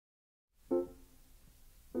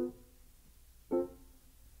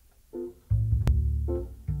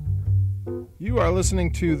You are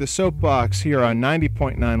listening to the Soapbox here on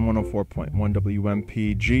 90.9, 104.1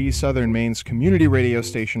 WMPG, Southern Maine's community radio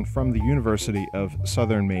station from the University of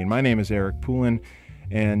Southern Maine. My name is Eric Poulin,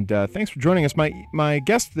 and thanks for joining us. My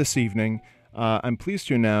guest this evening, I'm pleased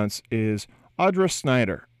to announce, is Audra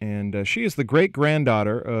Snider, and she is the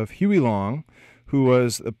great-granddaughter of Huey Long, who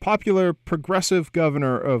was the popular progressive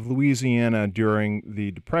governor of Louisiana during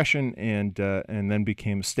the Depression and then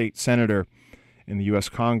became a state senator in the U.S.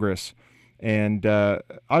 Congress. And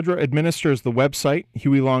Audra administers the website,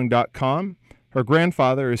 hueylong.com. Her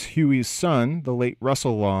grandfather is Huey's son, the late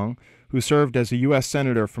Russell Long, who served as a U.S.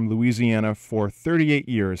 Senator from Louisiana for 38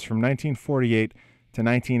 years, from 1948 to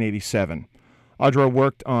 1987. Audra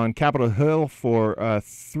worked on Capitol Hill for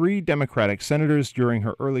 3 Democratic senators during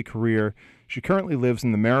her early career. She currently lives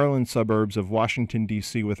in the Maryland suburbs of Washington,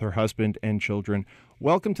 D.C. with her husband and children.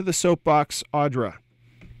 Welcome to the Soapbox, Audra.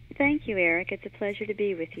 Thank you, Eric. It's a pleasure to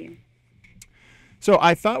be with you. So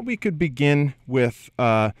I thought we could begin with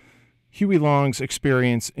Huey Long's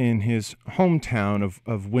experience in his hometown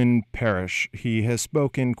of Wynn Parish. He has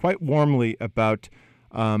spoken quite warmly about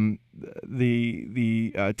the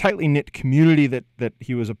tightly knit community that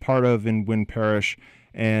he was a part of in Wynn Parish,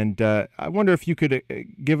 and I wonder if you could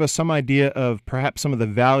give us some idea of perhaps some of the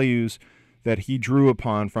values that he drew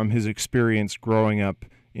upon from his experience growing up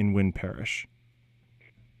in Wynn Parish.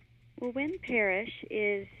 Well, Wynn Parish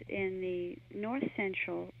is in the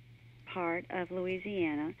north-central part of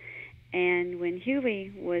Louisiana, and when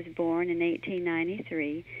Huey was born in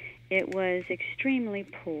 1893, it was extremely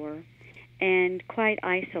poor and quite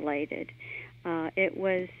isolated. It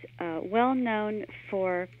was well known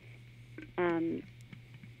for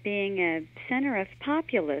being a center of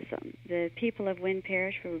populism. The people of Wynn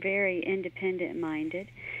Parish were very independent-minded,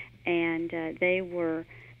 and they were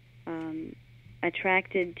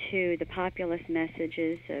attracted to the populist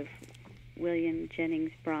messages of William Jennings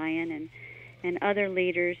Bryan and other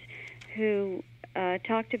leaders who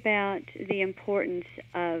talked about the importance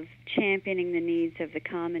of championing the needs of the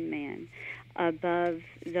common man above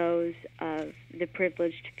those of the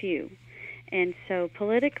privileged few. And so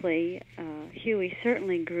politically, Huey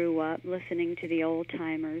certainly grew up listening to the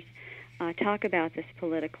old-timers talk about this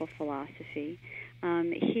political philosophy.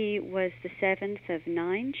 He was the 7th of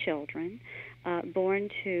 9 children, born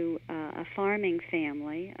to a farming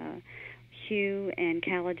family, Hugh and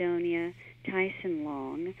Caledonia Tyson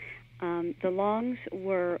Long. The Longs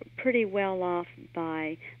were pretty well off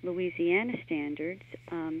by Louisiana standards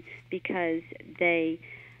because they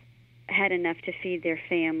had enough to feed their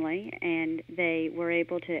family, and they were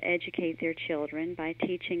able to educate their children by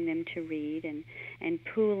teaching them to read and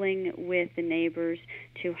pooling with the neighbors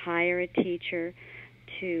to hire a teacher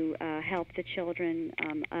to help the children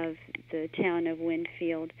of the town of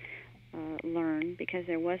Winfield learn, because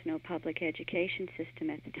there was no public education system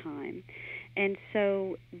at the time. And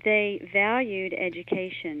so they valued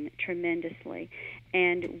education tremendously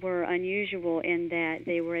and were unusual in that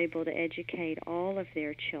they were able to educate all of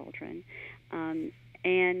their children.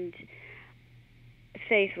 And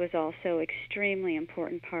faith was also extremely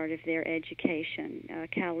important part of their education.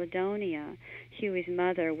 Caledonia, Huey's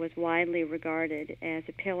mother, was widely regarded as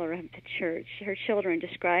a pillar of the church. Her children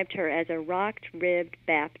described her as a rocked-ribbed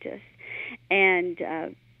Baptist, and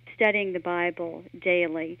studying the Bible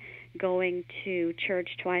daily, going to church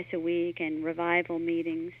twice a week and revival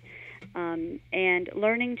meetings, and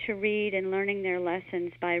learning to read and learning their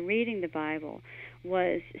lessons by reading the Bible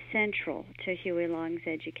was central to Huey Long's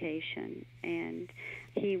education. And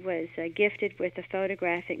he was gifted with a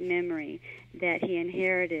photographic memory that he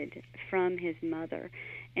inherited from his mother.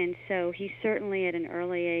 And so he certainly at an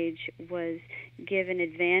early age was given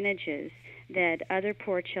advantages that other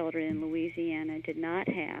poor children in Louisiana did not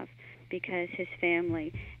have, because his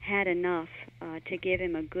family had enough to give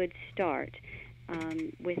him a good start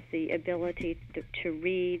with the ability to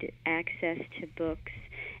read, access to books,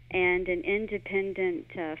 and an independent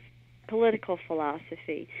political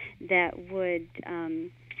philosophy that would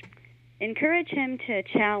encourage him to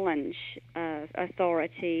challenge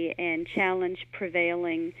authority and challenge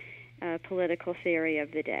prevailing political theory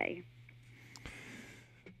of the day.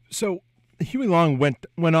 So Huey Long went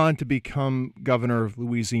on to become governor of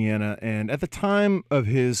Louisiana, and at the time of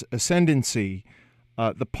his ascendancy,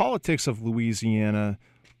 the politics of Louisiana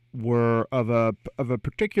were of a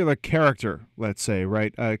particular character, let's say,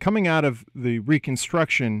 right? Coming out of the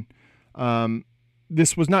Reconstruction, it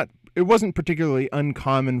wasn't particularly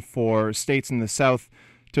uncommon for states in the South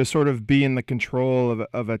to sort of be in the control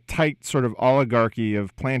of a tight sort of oligarchy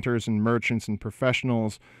of planters and merchants and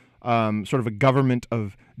professionals, sort of a government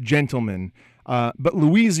of gentlemen. But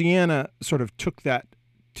Louisiana sort of took that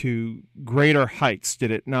to greater heights,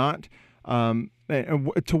 did it not?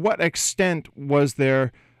 To what extent was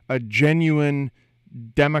there a genuine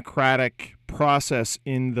democratic process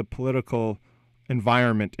in the political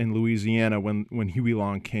environment in Louisiana when Huey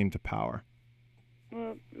Long came to power?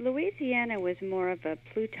 Well, Louisiana was more of a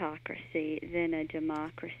plutocracy than a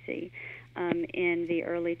democracy in the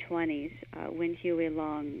early 20s when Huey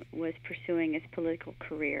Long was pursuing his political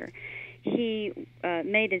career. He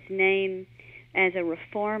made his name as a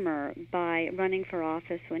reformer by running for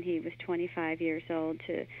office when he was 25 years old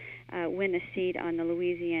to win a seat on the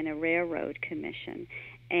Louisiana Railroad Commission.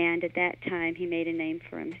 And at that time, he made a name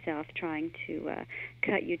for himself trying to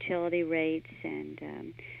cut utility rates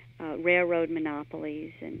and railroad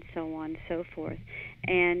monopolies and so on and so forth.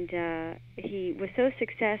 And he was so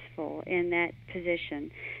successful in that position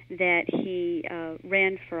that he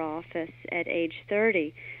ran for office at age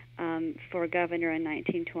 30 for governor in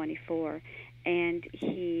 1924. And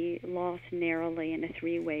he lost narrowly in a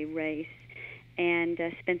three-way race and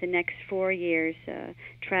spent the next 4 years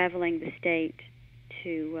traveling the state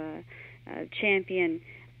to champion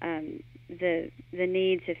the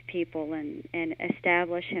needs of people and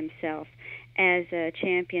establish himself as a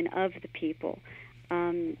champion of the people.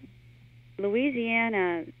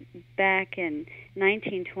 Louisiana, back in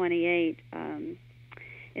 1928,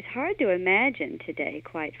 it's hard to imagine today,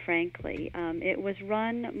 quite frankly. It was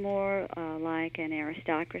run more like an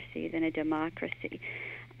aristocracy than a democracy.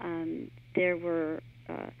 There were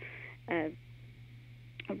a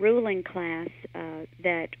ruling class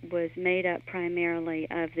that was made up primarily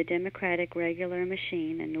of the Democratic regular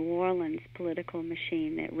machine and New Orleans political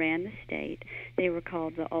machine that ran the state. They were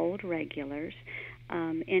called the Old Regulars,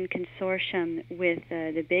 in consortium with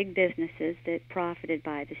the big businesses that profited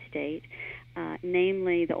by the state,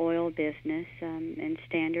 namely the oil business, and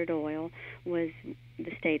Standard Oil was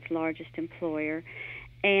the state's largest employer,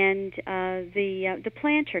 and the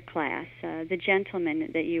planter class, the gentlemen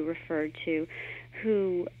that you referred to,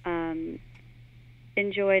 who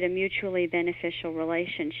enjoyed a mutually beneficial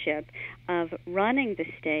relationship of running the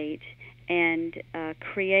state and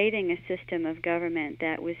creating a system of government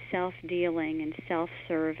that was self-dealing and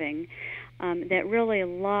self-serving, that really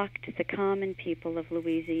locked the common people of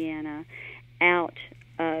Louisiana out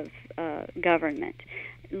of government.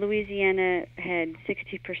 Louisiana had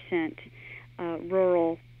 60%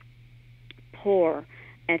 rural poor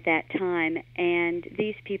at that time, and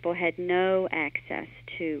these people had no access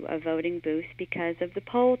to a voting booth because of the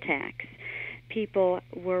poll tax. People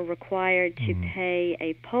were required to pay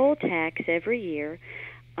a poll tax every year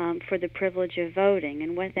for the privilege of voting,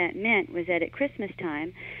 and what that meant was that at Christmas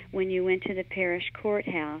time, when you went to the parish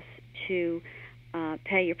courthouse to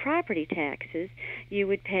pay your property taxes, you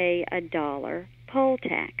would pay $1 poll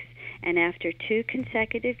tax. And after 2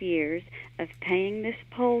 consecutive years of paying this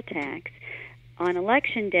poll tax, on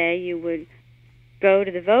election day you would go to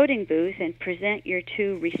the voting booth and present your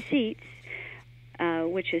 2 receipts,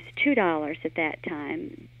 which is $2 at that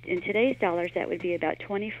time. In today's dollars, that would be about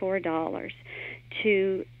 $24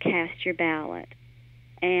 to cast your ballot.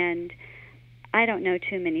 And I don't know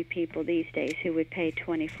too many people these days who would pay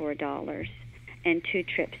 $24 and 2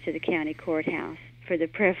 trips to the county courthouse for the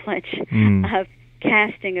privilege of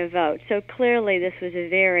casting a vote. So clearly this was a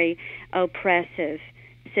very oppressive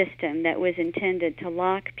system that was intended to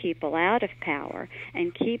lock people out of power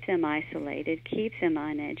and keep them isolated, keep them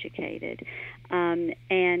uneducated, and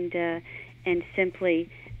simply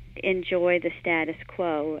enjoy the status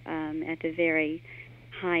quo at the very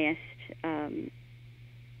highest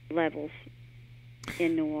levels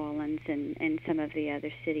in New Orleans and some of the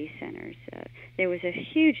other city centers. There was a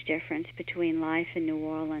huge difference between life in New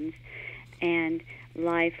Orleans and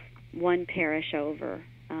life one parish over.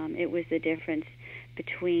 It was the difference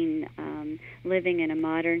between living in a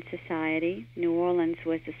modern society. New Orleans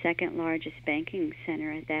was the second largest banking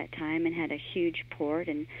center at that time and had a huge port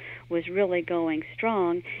and was really going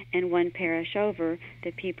strong, and one parish over,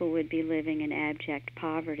 the people would be living in abject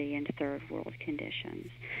poverty and third world conditions.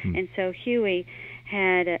 And so Huey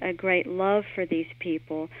had a great love for these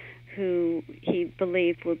people who he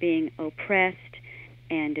believed were being oppressed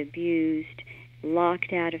and abused,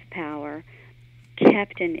 locked out of power,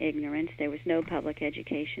 kept in ignorance. There was no public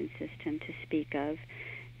education system to speak of.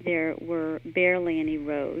 There were barely any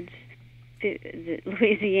roads.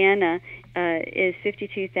 Louisiana is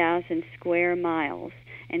 52,000 square miles,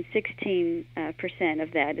 and 16%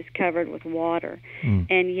 of that is covered with water.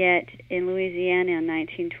 And yet, in Louisiana in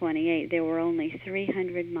 1928, there were only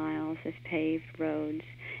 300 miles of paved roads,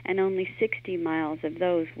 and only 60 miles of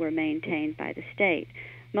those were maintained by the state.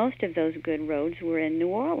 Most of those good roads were in New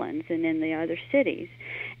Orleans and in the other cities.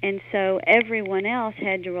 And so everyone else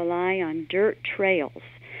had to rely on dirt trails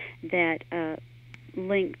that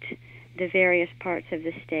linked the various parts of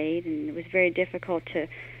the state, and it was very difficult to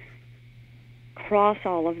cross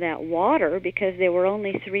all of that water because there were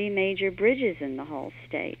only 3 major bridges in the whole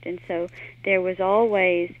state. And so there was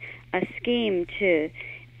always a scheme to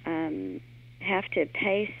have to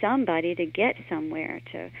pay somebody to get somewhere.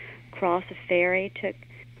 To cross a ferry took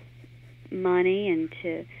money, and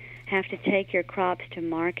to have to take your crops to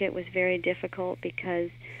market was very difficult because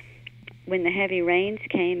when the heavy rains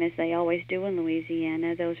came, as they always do in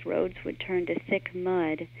Louisiana, those roads would turn to thick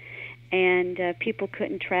mud, and people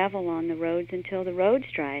couldn't travel on the roads until the roads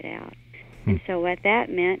dried out. And so what that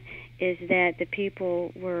meant is that the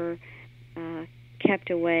people were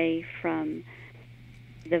kept away from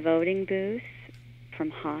the voting booths,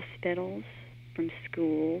 from hospitals, from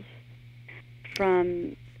schools,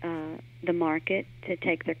 from the market to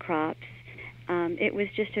take their crops. It was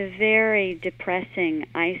just a very depressing,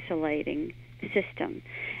 isolating system.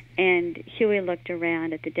 And Huey looked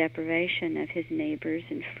around at the deprivation of his neighbors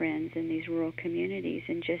and friends in these rural communities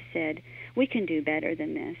and just said, we can do better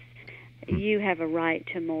than this. You have a right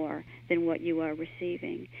to more than what you are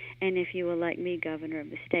receiving. And if you elect me governor of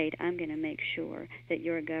the state, I'm going to make sure that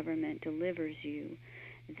your government delivers you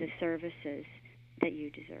the services that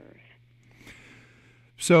you deserve.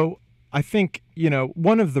 So I think,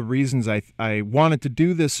 one of the reasons I wanted to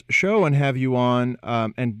do this show and have you on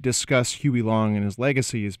and discuss Huey Long and his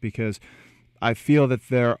legacy is because I feel that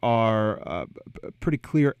there are pretty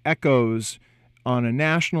clear echoes on a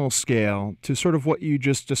national scale to sort of what you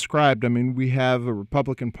just described. I mean, we have a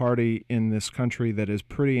Republican Party in this country that is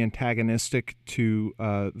pretty antagonistic to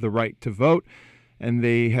the right to vote, and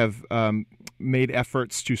they have made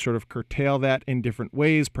efforts to sort of curtail that in different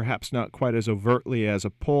ways, perhaps not quite as overtly as a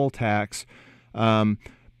poll tax.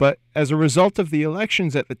 But as a result of the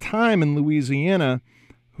elections at the time in Louisiana,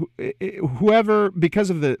 whoever,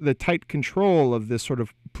 because of the tight control of this sort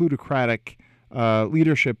of plutocratic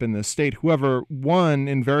leadership in the state, whoever won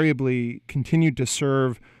invariably continued to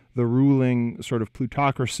serve the ruling sort of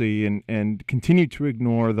plutocracy and continued to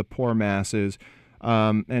ignore the poor masses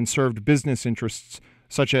and served business interests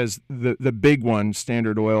such as the big one,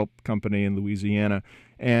 Standard Oil Company in Louisiana.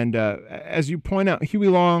 And as you point out, Huey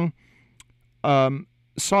Long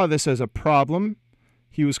saw this as a problem.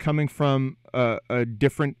 He was coming from a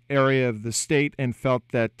different area of the state and felt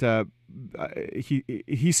that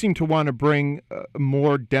he seemed to want to bring a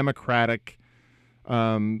more democratic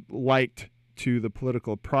light to the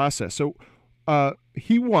political process. So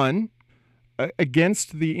he won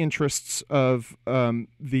against the interests of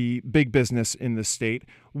the big business in the state.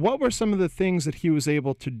 What were some of the things that he was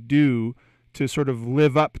able to do to sort of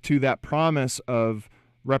live up to that promise of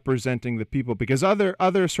representing the people? Because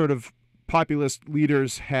other sort of populist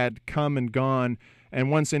leaders had come and gone,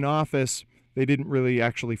 and once in office, they didn't really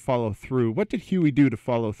actually follow through. What did Huey do to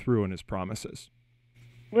follow through on his promises?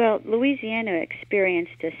 Well, Louisiana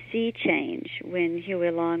experienced a sea change when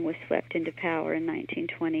Huey Long was swept into power in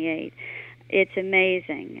 1928. It's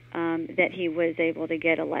amazing that he was able to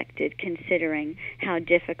get elected, considering how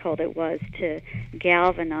difficult it was to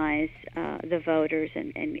galvanize the voters,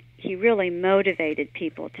 and he really motivated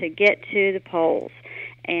people to get to the polls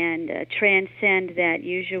and transcend that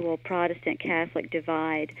usual Protestant-Catholic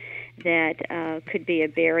divide that could be a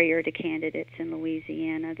barrier to candidates in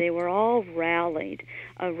Louisiana. They were all rallied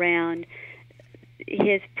around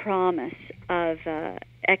his promise of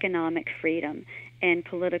economic freedom and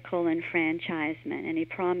political enfranchisement, and he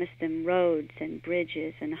promised them roads and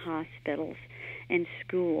bridges and hospitals and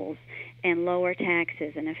schools and lower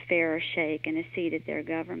taxes and a fairer shake and a seat at their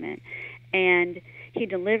government. And he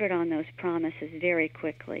delivered on those promises very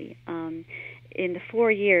quickly. In the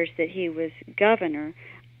 4 years that he was governor,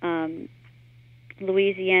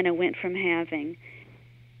 Louisiana went from having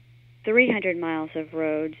 300 miles of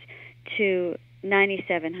roads to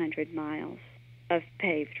 9,700 miles of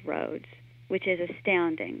paved roads, which is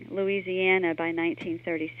astounding. Louisiana, by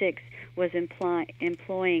 1936, was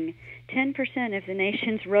employing 10% of the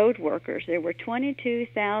nation's road workers. There were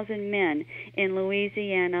 22,000 men in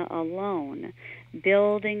Louisiana alone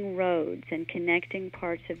building roads and connecting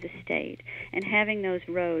parts of the state. And having those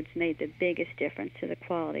roads made the biggest difference to the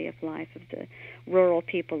quality of life of the rural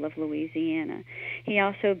people of Louisiana. He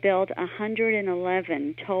also built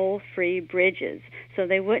 111 toll-free bridges so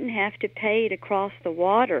they wouldn't have to pay to cross the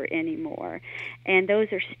water anymore. And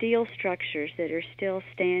those are steel structures that are still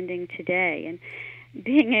standing today. And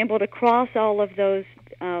being able to cross all of those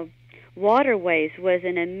waterways was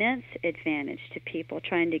an immense advantage to people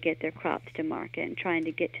trying to get their crops to market and trying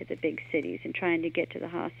to get to the big cities and trying to get to the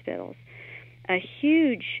hospitals. a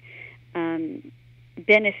huge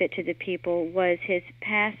benefit to the people was his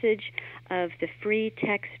passage of the free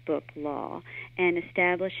textbook law and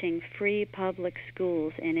establishing free public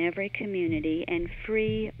schools in every community and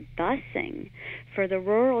free busing for the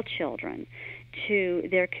rural children to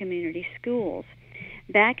their community schools.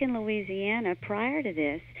 Back in Louisiana, prior to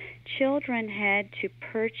this, children had to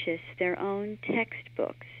purchase their own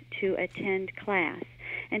textbooks to attend class,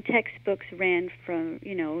 and textbooks ran from,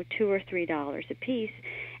 $2 or $3 a piece.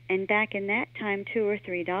 And back in that time, $2 or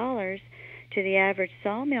 $3 to the average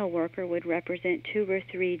sawmill worker would represent 2 or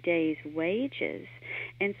 3 days' wages.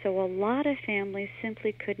 And so a lot of families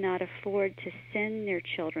simply could not afford to send their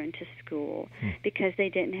children to school because they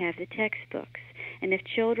didn't have the textbooks. And if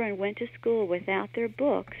children went to school without their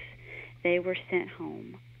books, they were sent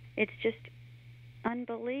home. It's just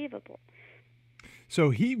unbelievable. So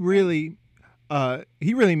he really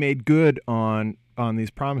made good on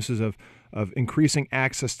these promises of increasing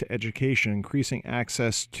access to education, increasing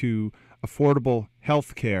access to affordable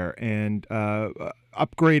health care, and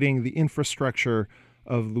upgrading the infrastructure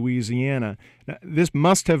of Louisiana. Now, this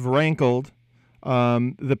must have rankled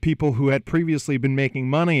the people who had previously been making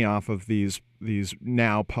money off of these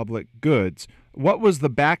now public goods. What was the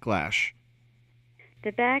backlash?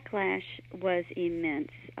 The backlash was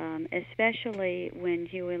immense, especially when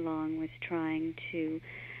Huey Long was trying to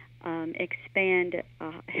expand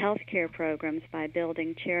health care programs by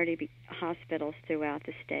building charity hospitals throughout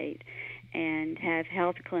the state and have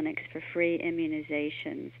health clinics for free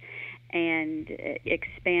immunizations and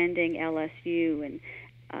expanding LSU and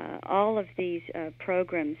all of these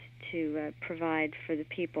programs to provide for the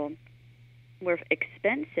people were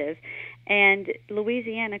expensive, and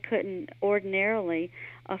Louisiana couldn't ordinarily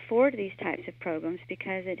afford these types of programs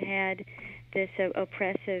because it had this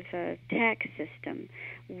oppressive tax system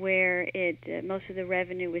where most of the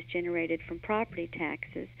revenue was generated from property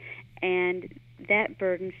taxes, and that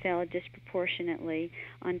burden fell disproportionately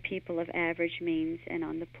on people of average means and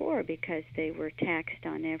on the poor because they were taxed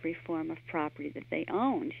on every form of property that they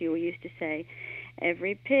owned. Huey used to say,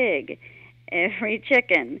 every pig, every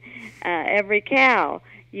chicken, every cow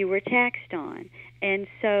you were taxed on. And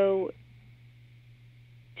so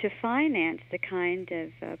to finance the kind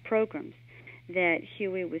of programs that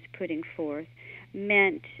Huey was putting forth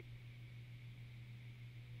meant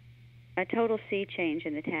a total sea change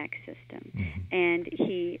in the tax system. Mm-hmm. And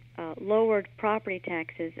he lowered property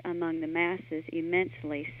taxes among the masses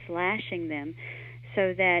immensely, slashing them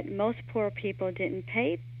so that most poor people didn't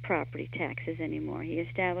pay property taxes anymore. He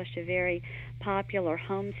established a very popular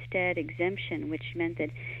homestead exemption, which meant that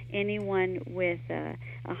anyone with a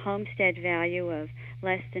homestead value of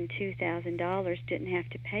less than $2,000 didn't have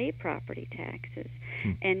to pay property taxes.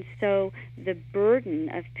 And so the burden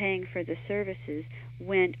of paying for the services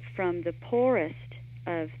went from the poorest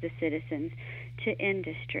of the citizens to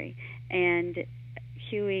industry. And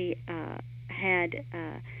Huey had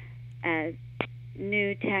a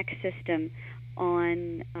new tax system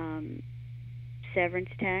on severance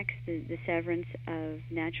tax, the severance of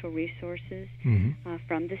natural resources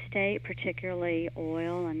from the state, particularly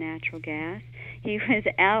oil and natural gas. He was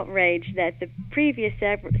outraged that the previous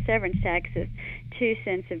severance tax of 2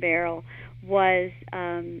 cents a barrel was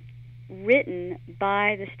written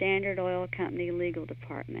by the Standard Oil Company legal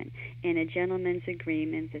department in a gentleman's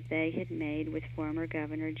agreement that they had made with former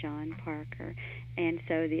Governor John Parker. And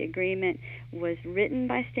so the agreement was written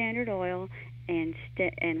by Standard Oil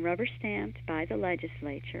and rubber stamped by the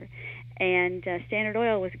legislature. And Standard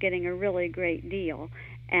Oil was getting a really great deal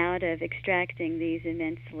out of extracting these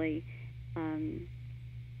immensely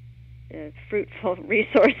fruitful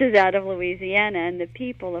resources out of Louisiana, and the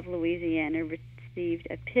people of Louisiana received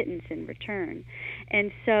a pittance in return.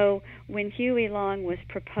 And so when Huey Long was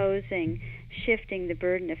proposing shifting the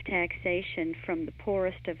burden of taxation from the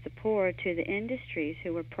poorest of the poor to the industries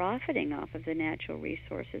who were profiting off of the natural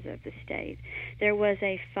resources of the state, there was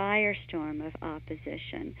a firestorm of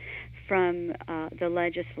opposition from the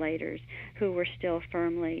legislators who were still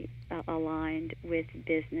firmly aligned with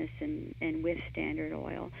business and with Standard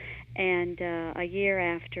Oil. And a year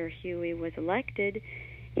after Huey was elected,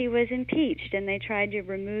 he was impeached, and they tried to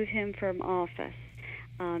remove him from office.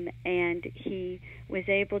 And he was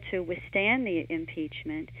able to withstand the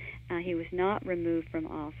impeachment. He was not removed from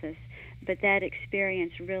office, but that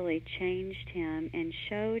experience really changed him and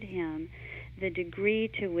showed him the degree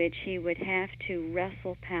to which he would have to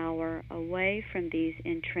wrestle power away from these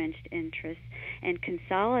entrenched interests and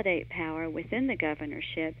consolidate power within the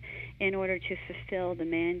governorship in order to fulfill the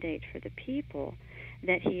mandate for the people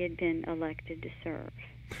that he had been elected to serve.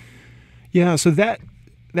 Yeah, so that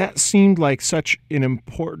seemed like such an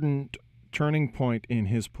important turning point in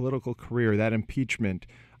his political career, that impeachment.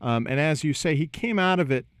 And as you say, he came out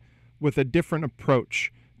of it with a different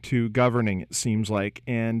approach to governing, it seems like.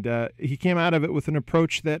 And he came out of it with an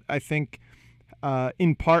approach that I think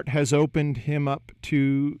in part has opened him up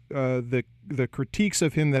to the critiques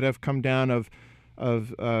of him that have come down of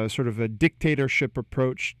sort of a dictatorship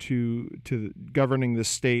approach to governing the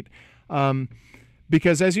state.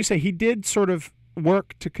 Because, as you say, he did sort of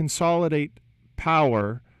work to consolidate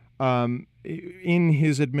power in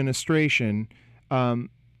his administration.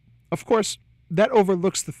 Of course, that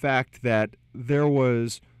overlooks the fact that there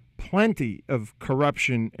was plenty of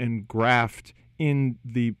corruption and graft in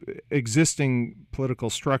the existing political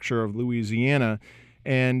structure of Louisiana.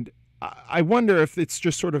 And I wonder if it's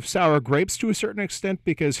just sort of sour grapes to a certain extent,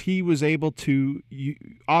 because he was able to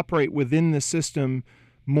operate within the system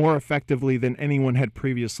more effectively than anyone had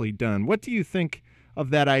previously done. What do you think of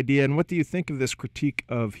that idea, and what do you think of this critique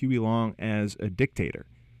of Huey Long as a dictator?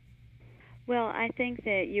 Well, I think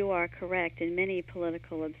that you are correct, and many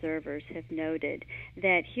political observers have noted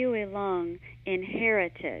that Huey Long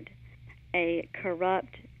inherited a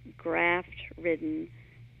corrupt, graft-ridden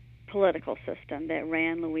political system that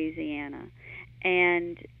ran Louisiana.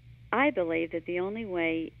 And I believe that the only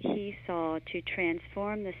way he saw to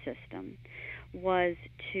transform the system was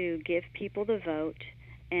to give people the vote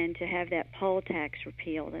and to have that poll tax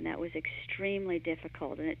repealed, and that was extremely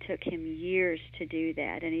difficult, and it took him years to do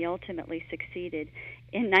that, and he ultimately succeeded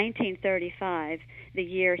in 1935, the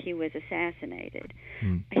year he was assassinated.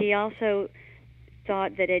 He also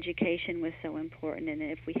thought that education was so important, and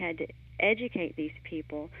if we had to educate these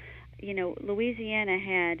people, you know, Louisiana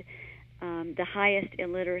had the highest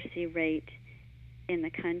illiteracy rate in the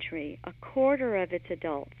country. A quarter of its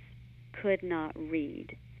adults could not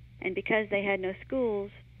read. And because they had no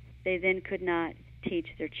schools, they then could not teach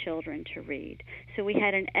their children to read. So we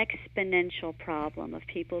had an exponential problem of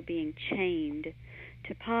people being chained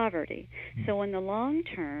to poverty. So in the long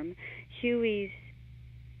term, Huey's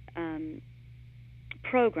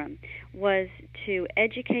program was to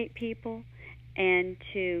educate people and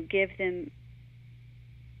to give them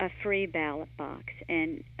a free ballot box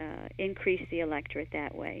and increase the electorate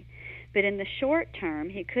that way. But in the short term,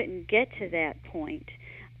 he couldn't get to that point.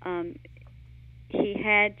 He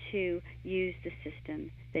had to use the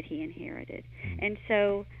system that he inherited. And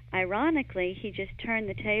so, ironically, he just turned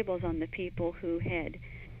the tables on the people who had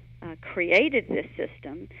created this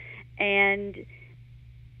system and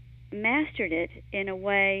mastered it in a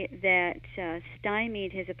way that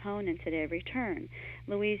stymied his opponents at every turn.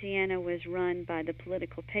 Louisiana was run by the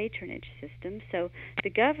political patronage system, so the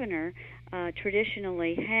governor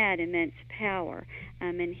traditionally had immense power,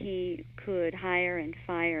 and he could hire and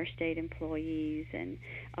fire state employees and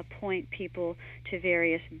appoint people to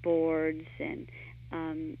various boards, and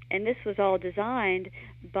this was all designed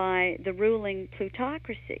by the ruling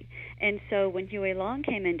plutocracy. And so when Huey Long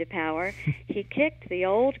came into power, he kicked the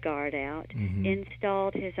old guard out,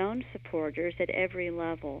 installed his own supporters at every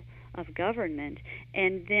level of government,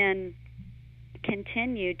 and then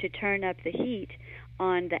continued to turn up the heat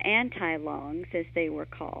on the anti-Longs, as they were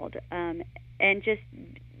called, and just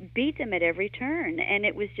beat them at every turn. And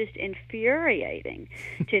it was just infuriating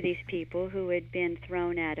to these people who had been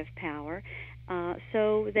thrown out of power.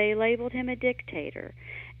 So they labeled him a dictator.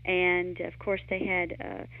 And, of course, they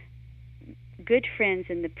had good friends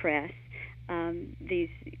in the press. These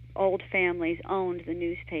old families owned the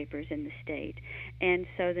newspapers in the state. And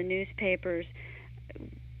so the newspapers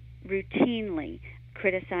routinely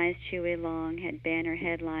criticized Huey Long, had banner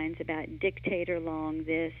headlines about Dictator Long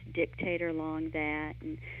this, Dictator Long that,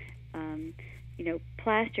 and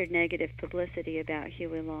plastered negative publicity about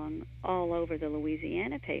Huey Long all over the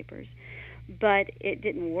Louisiana papers. But it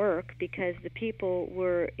didn't work because the people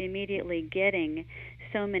were immediately getting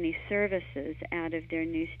so many services out of their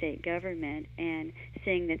new state government and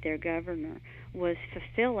seeing that their governor was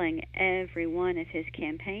fulfilling every one of his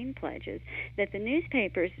campaign pledges, that the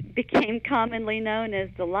newspapers became commonly known as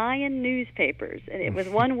the Lion newspapers. And it was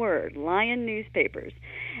one word, Lion newspapers.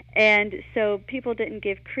 And so people didn't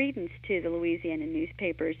give credence to the Louisiana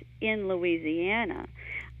newspapers in Louisiana.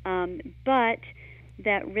 But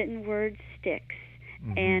that written word sticks,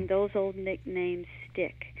 and those old nicknames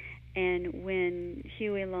stick. And when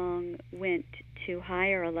Huey Long went to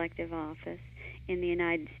higher elective office in the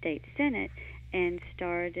United States Senate and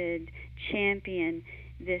started champion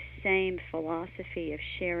this same philosophy of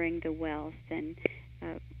sharing the wealth and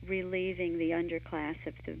relieving the underclass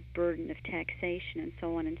of the burden of taxation and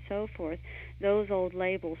so on and so forth, those old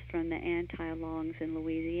labels from the anti-Longs in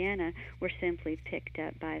Louisiana were simply picked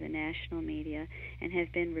up by the national media and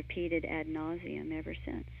have been repeated ad nauseum ever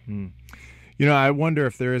since. You know, I wonder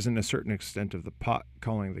if there isn't a certain extent of the pot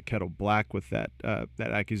calling the kettle black with that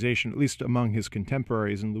accusation, at least among his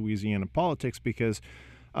contemporaries in Louisiana politics, because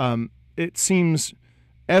it seems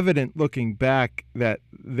evident looking back that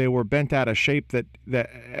they were bent out of shape, that,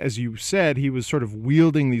 as you said, he was sort of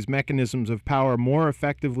wielding these mechanisms of power more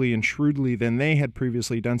effectively and shrewdly than they had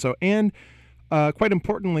previously done so, and quite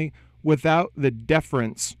importantly, without the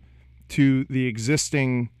deference to the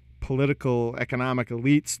existing political, economic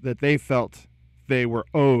elites that they felt they were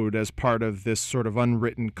owed as part of this sort of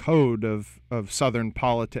unwritten code of Southern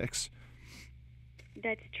politics.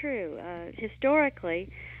 That's true.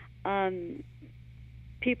 Historically,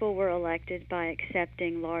 people were elected by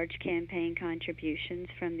accepting large campaign contributions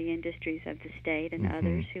from the industries of the state and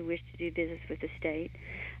others who wished to do business with the state,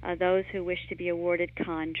 those who wished to be awarded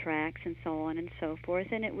contracts and so on and so forth,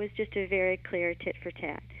 and it was just a very clear tit for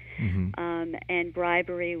tat. And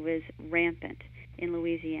bribery was rampant in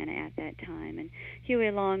Louisiana at that time, and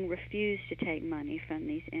Huey Long refused to take money from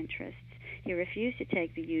these interests. He refused to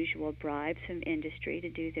take the usual bribes from industry to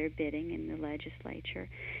do their bidding in the legislature,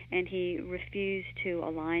 and he refused to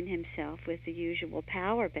align himself with the usual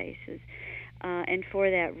power bases. And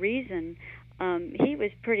for that reason, he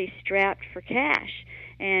was pretty strapped for cash.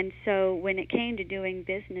 And so when it came to doing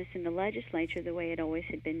business in the legislature the way it always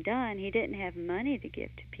had been done, he didn't have money to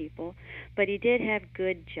give to people, but he did have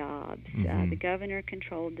good jobs. The governor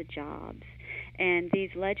controlled the jobs. And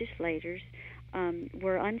these legislators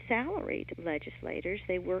were unsalaried legislators.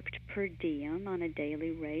 They worked per diem on a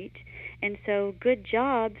daily rate. And so good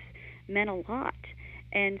jobs meant a lot.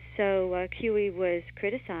 And so Huey was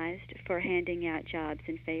criticized for handing out jobs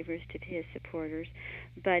and favors to his supporters,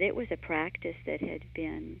 but it was a practice that had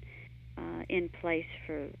been in place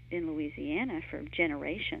in Louisiana for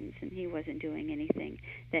generations, and he wasn't doing anything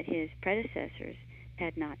that his predecessors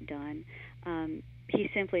had not done. He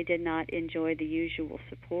simply did not enjoy the usual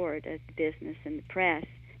support of the business and the press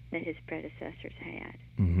that his predecessors had.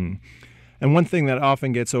 And one thing that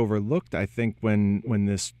often gets overlooked, I think, when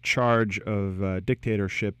this charge of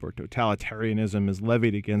dictatorship or totalitarianism is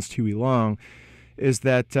levied against Huey Long, is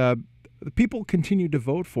that the people continued to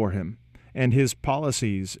vote for him and his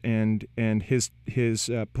policies and his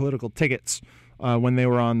political tickets when they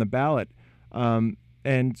were on the ballot. And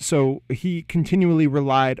so he continually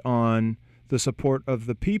relied on the support of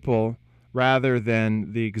the people rather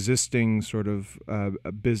than the existing sort of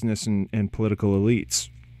business and political elites.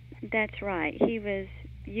 That's right. He was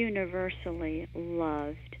universally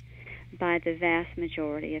loved by the vast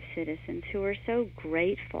majority of citizens who were so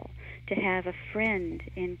grateful to have a friend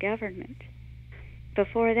in government.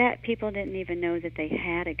 Before that, people didn't even know that they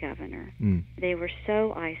had a governor. They were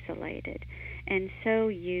so isolated and so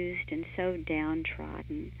used and so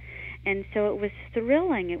downtrodden. And so it was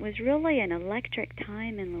thrilling. It was really an electric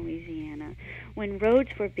time in Louisiana when roads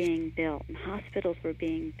were being built and hospitals were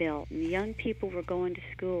being built and young people were going to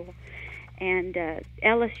school. And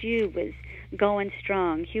LSU was going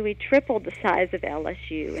strong. Huey tripled the size of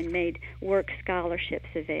LSU and made work scholarships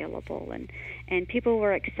available. And people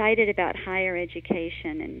were excited about higher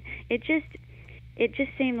education. And it just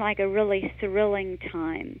seemed like a really thrilling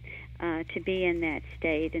time to be in that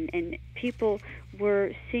state, and people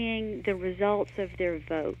were seeing the results of their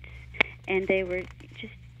votes, and they were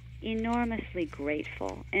just enormously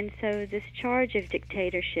grateful. And so this charge of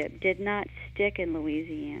dictatorship did not stick in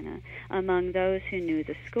Louisiana among those who knew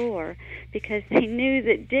the score, because they knew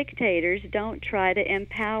that dictators don't try to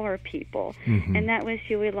empower people. And that was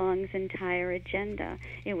Huey Long's entire agenda.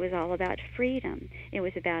 It was all about freedom. It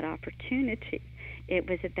was about opportunity. It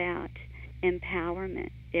was about empowerment.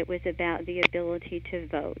 It was about the ability to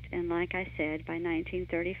vote. And like I said, by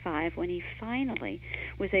 1935, when he finally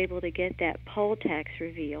was able to get that poll tax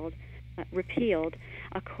repealed,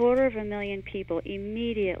 250,000 people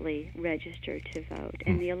immediately registered to vote,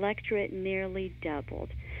 and the electorate nearly doubled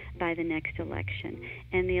by the next election.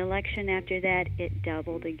 And the election after that, it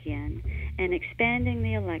doubled again. And expanding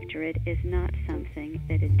the electorate is not something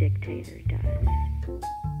that a dictator does.